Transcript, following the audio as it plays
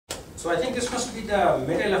So I think this must be the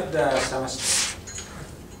middle of the semester.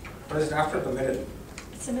 Or is it after the middle?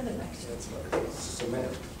 It's the middle, actually. It's the middle.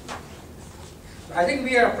 I think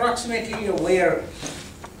we are approximately where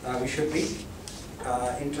we should be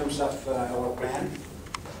in terms of our plan.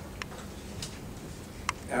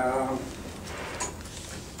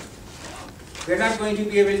 We're not going to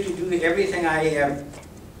be able to do everything I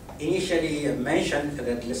initially mentioned,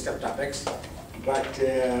 that list of topics, but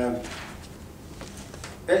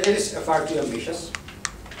it is far too ambitious.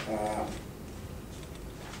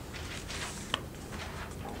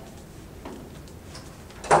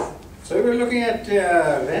 So we were looking at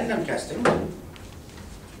random testing,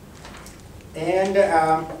 and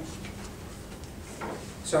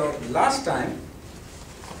so last time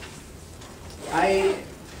I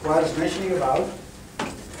was mentioning about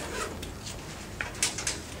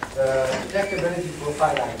the detectability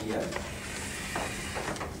profile idea.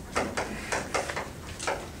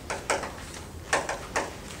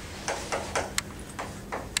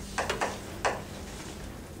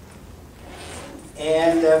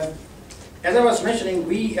 And as I was mentioning,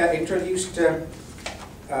 we introduced it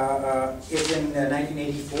in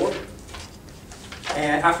 1984.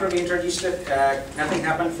 And after we introduced it, nothing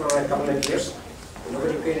happened for a couple of years.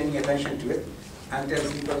 Nobody paid any attention to it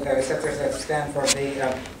until people, researchers at Stanford, they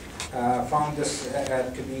found this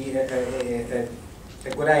to be a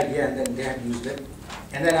good idea, and then they have used it.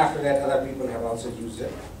 And then after that, other people have also used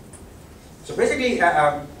it. So basically,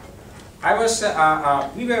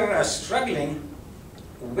 we were struggling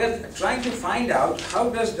with trying to find out how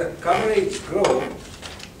does the coverage grow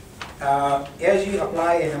as you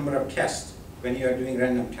apply a number of tests when you are doing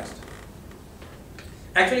random testing.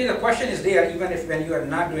 Actually, the question is there even if when you are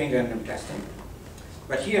not doing random testing.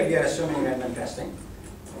 But here we are assuming random testing.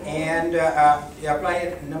 And you apply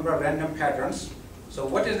a number of random patterns. So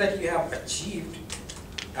what is that you have achieved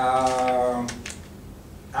after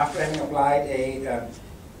having applied a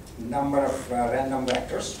number of random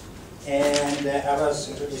vectors? And I was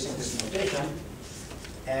introducing this notation.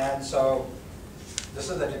 And so this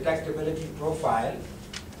is the detectability profile.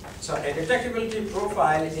 So a detectability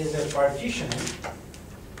profile is a partitioning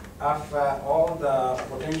of all the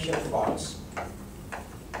potential faults.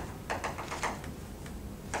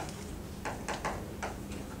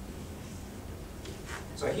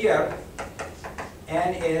 So here,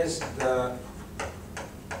 n is the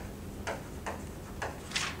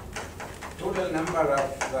total number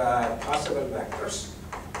of possible vectors.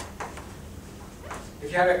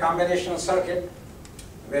 If you have a combinational circuit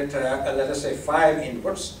with, let us say, 5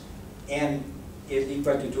 inputs, n is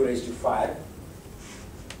equal to 2 raised to 5.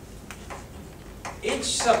 H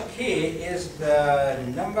sub k is the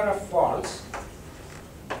number of faults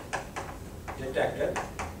detected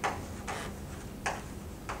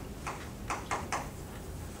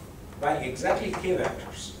by exactly k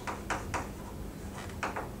vectors.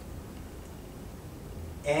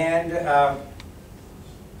 And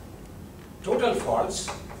total faults,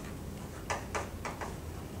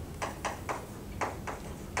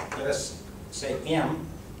 let us say m,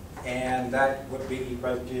 and that would be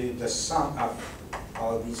equal to the sum of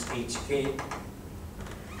all these hk.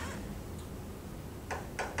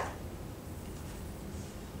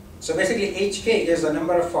 So basically hk is the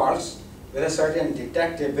number of faults with a certain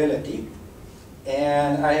detectability,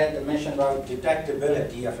 and I had to mention about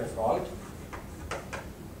detectability of a fault.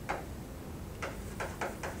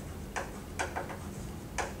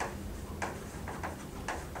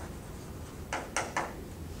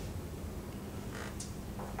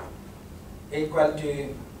 Equal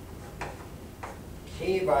to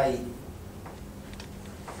k by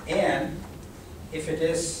n if it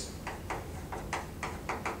is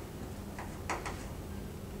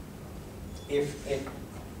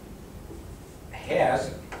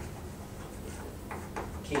has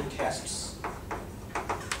k tests.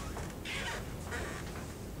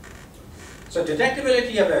 So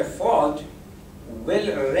detectability of a fault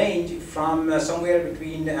will range from somewhere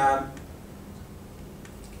between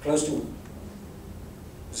close to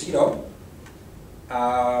 0.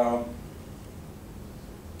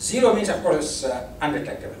 0 means, of course,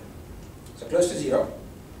 undetectable. So close to 0.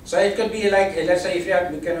 So it could be like, let's say, if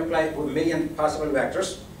we can apply a million possible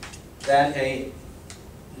vectors, then a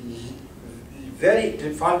very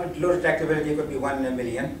fault with low detectability could be 1 in a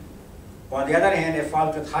million. On the other hand, a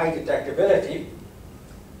fault with high detectability,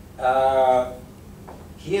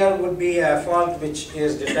 here would be a fault which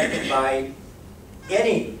is detected by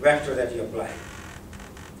any vector that you apply.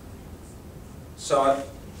 So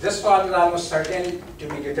this fault is almost certain to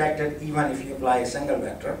be detected even if you apply a single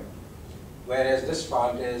vector, whereas this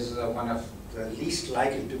fault is one of the least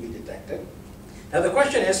likely to be detected. Now the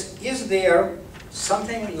question is there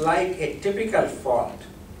something like a typical fault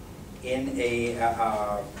in a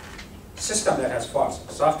system that has faults,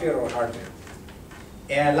 software or hardware?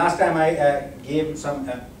 And last time I gave some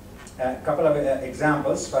a couple of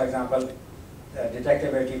examples. For example,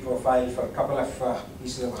 detectability profile for a couple of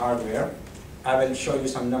pieces of hardware. I will show you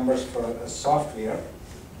some numbers for software.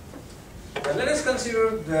 But let us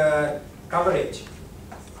consider the coverage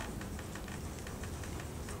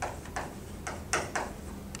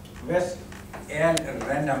with n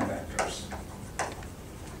random vectors.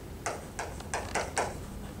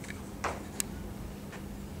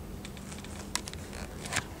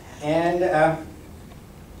 And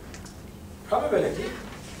probability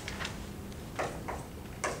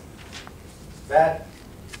that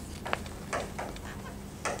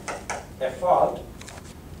a fault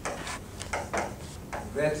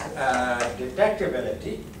with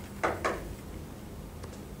detectability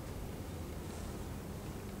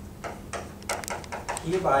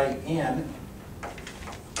K by n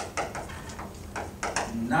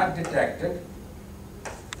not detected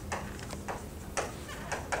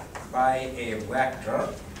by a vector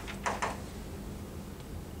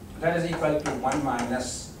that is equal to 1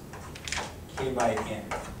 minus K by n.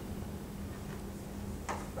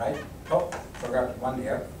 Right? Oh, forgot one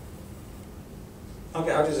there.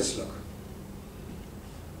 Okay, how does this look?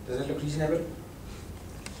 Does it look reasonable?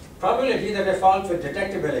 Probability that a fault with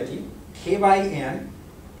detectability K by n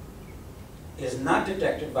is not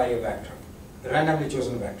detected by a vector, a randomly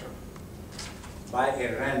chosen vector, by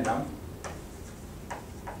a random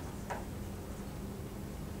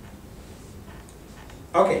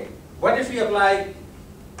Okay, what if we apply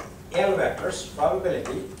L vectors,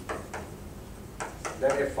 probability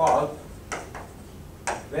that a fault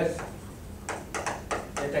with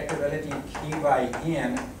detectability K by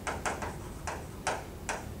n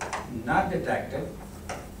not detected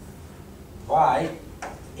by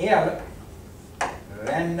L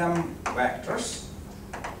random vectors,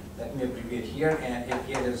 let me abbreviate here, and if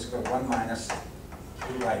here is 1 minus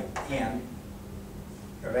K by n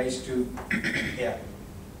raised to L.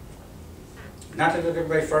 Not detected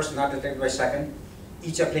by first, not detected by second.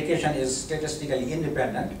 Each application is statistically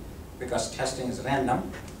independent because testing is random.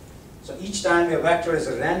 So each time a vector is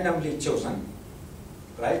randomly chosen,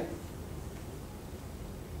 right?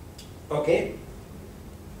 Okay.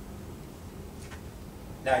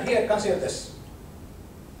 Now here, consider this.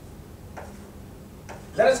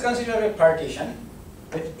 Let us consider a partition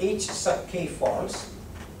with H sub k faults.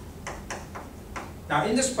 Now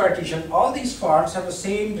in this partition, all these faults have the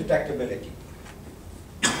same detectability.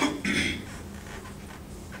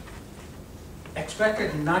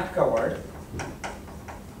 Expected not covered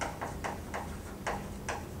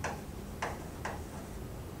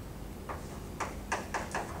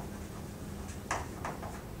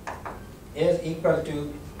is equal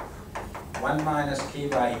to 1 minus K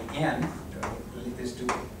by n, is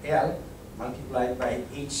to L, multiplied by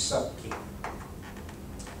H sub k.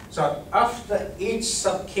 So of the H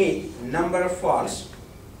sub k number of faults,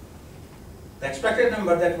 the expected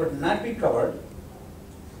number that would not be covered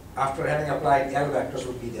after having applied L vectors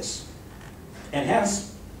would be this. And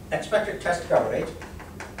hence, expected test coverage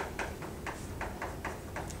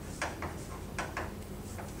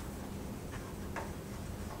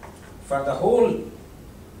for the whole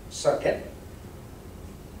circuit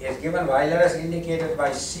is given by, let us indicated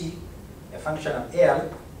by C, a function of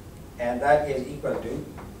L, and that is equal to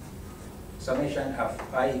summation of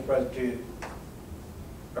I equal to,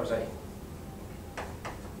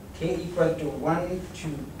 K equal to 1 to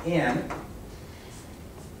n,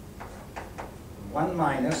 1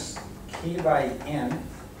 minus K by n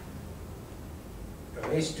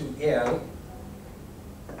raised to L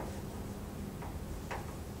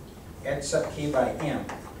H sub K by m.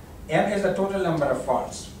 M is the total number of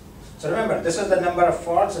faults. So remember, this is the number of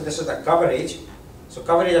faults and this is the coverage. So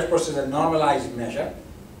coverage, of course, is a normalized measure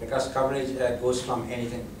because coverage goes from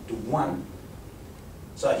anything to 1.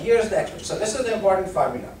 So here's the expression. So this is the important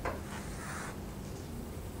formula.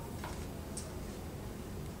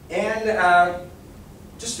 And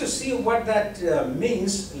just to see what that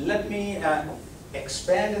means, let me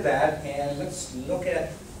expand that and let's look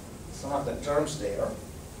at some of the terms there.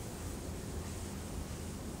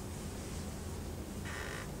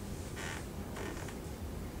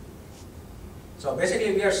 So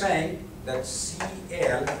basically we are saying that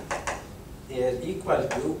CL is equal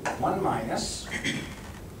to 1 minus,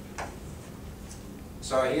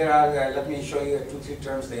 so here let me show you 2-3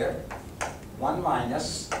 terms there. 1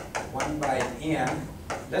 minus 1 by n.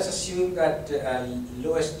 Let's assume that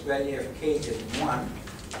lowest value of k is 1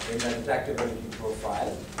 in the detectability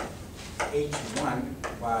profile. h1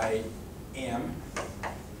 by m,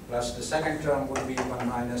 plus the second term would be 1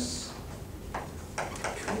 minus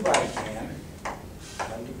 2 by m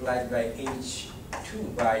multiplied by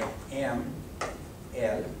h2 by m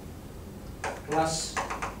L, plus,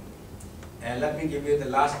 and let me give you the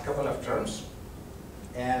last couple of terms,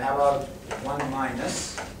 and how about 1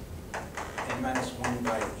 minus n minus 1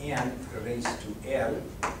 by n raised to L,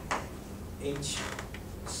 h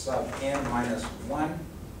sub n minus 1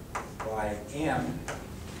 by m,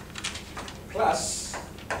 plus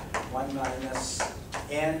 1 minus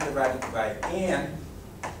n divided by n,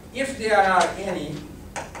 if there are any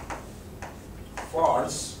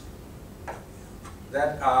faults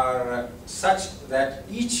that are such that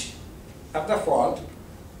each of the fault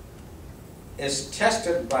is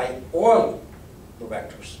tested by all the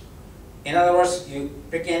vectors. In other words, you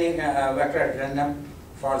pick any vector at random,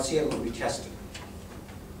 faults here will be tested.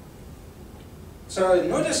 So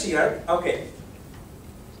notice here, okay,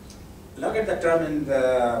 look at the term in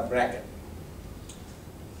the bracket.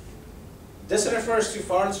 This refers to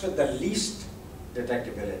faults with the least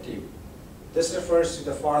detectability. This refers to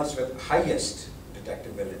the faults with highest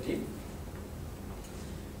detectability.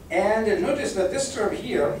 And notice that this term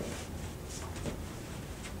here,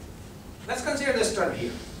 let's consider this term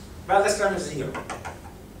here. Well, this term is 0.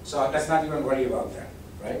 So let's not even worry about that,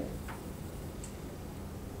 right?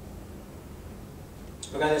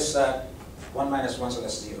 Because it's 1 minus 1, so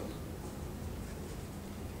that's 0.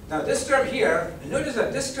 Now this term here, notice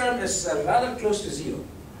that this term is rather close to 0.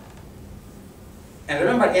 And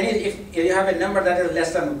remember, if you have a number that is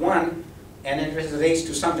less than 1, and it is raised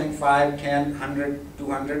to something 5, 10, 100,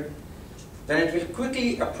 200, then it will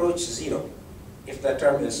quickly approach 0 if the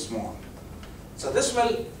term is small. So this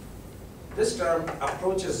term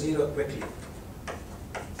approaches 0 quickly.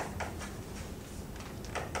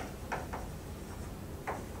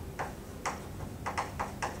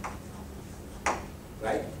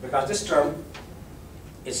 Right? Because this term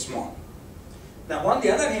is small. Now on the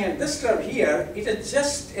other hand, this term here, it is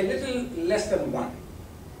just a little less than 1.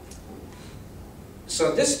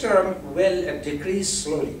 So this term will decrease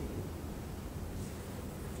slowly,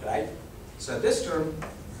 right? So this term,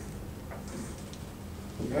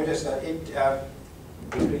 notice that it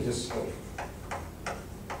decreases slowly.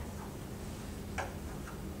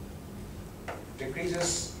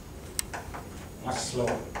 Decreases much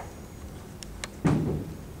slower.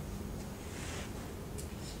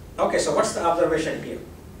 Okay, so what's the observation here?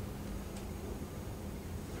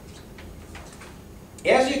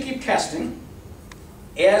 As you keep testing,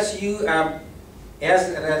 as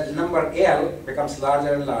the number L becomes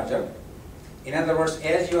larger and larger, in other words,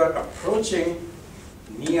 as you are approaching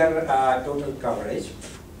near total coverage,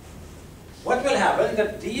 what will happen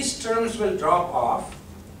that these terms will drop off,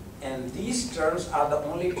 and these terms are the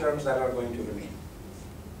only terms that are going to remain.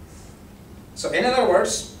 So in other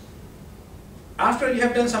words, after you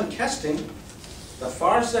have done some testing, the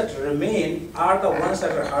faults that remain are the ones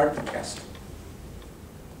that are hard to test.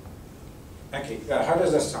 Okay, how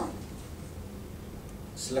does that sound?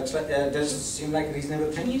 So does it seem like a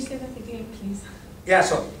reasonable thing? Can you say that again, please? Yeah,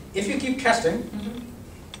 so if you keep testing,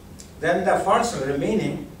 then the faults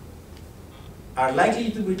remaining are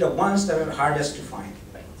likely to be the ones that are hardest to find.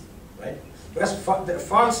 Right? Because the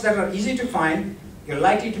faults that are easy to find, you're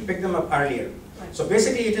likely to pick them up earlier. Right. So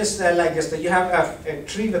basically it is like this, that you have a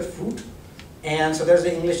tree with fruit, and so there's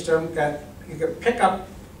the English term, you can pick up,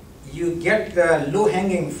 you get the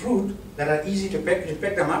low-hanging fruit that are easy to pick, you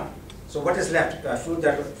pick them up. So what is left? Fruit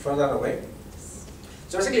that are further away.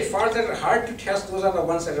 So basically faults that are hard to test, those are the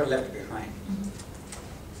ones that are left behind.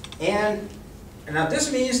 And now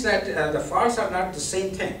this means that the faults are not the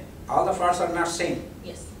same thing. All the faults are not same.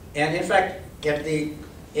 Yes. And in fact,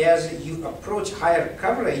 as you approach higher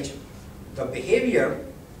coverage, the behavior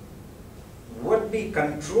would be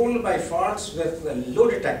controlled by faults with low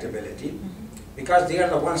detectability, because they are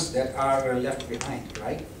the ones that are left behind,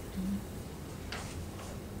 right?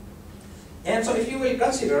 And so if you will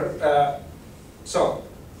consider, so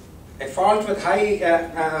a fault with high,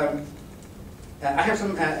 I have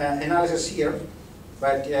some analysis here,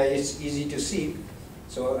 but it's easy to see,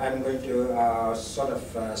 so I'm going to sort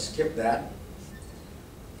of skip that.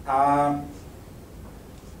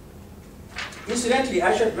 Incidentally,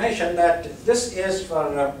 I should mention that this is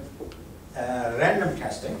for random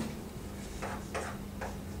testing.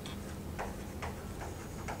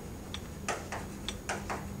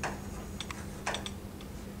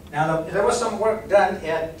 Now, there was some work done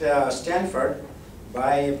at Stanford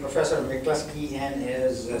by Professor McCluskey and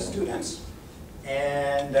his students,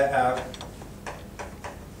 and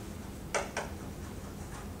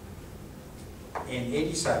in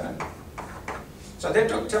 '87, So they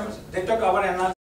took our analysis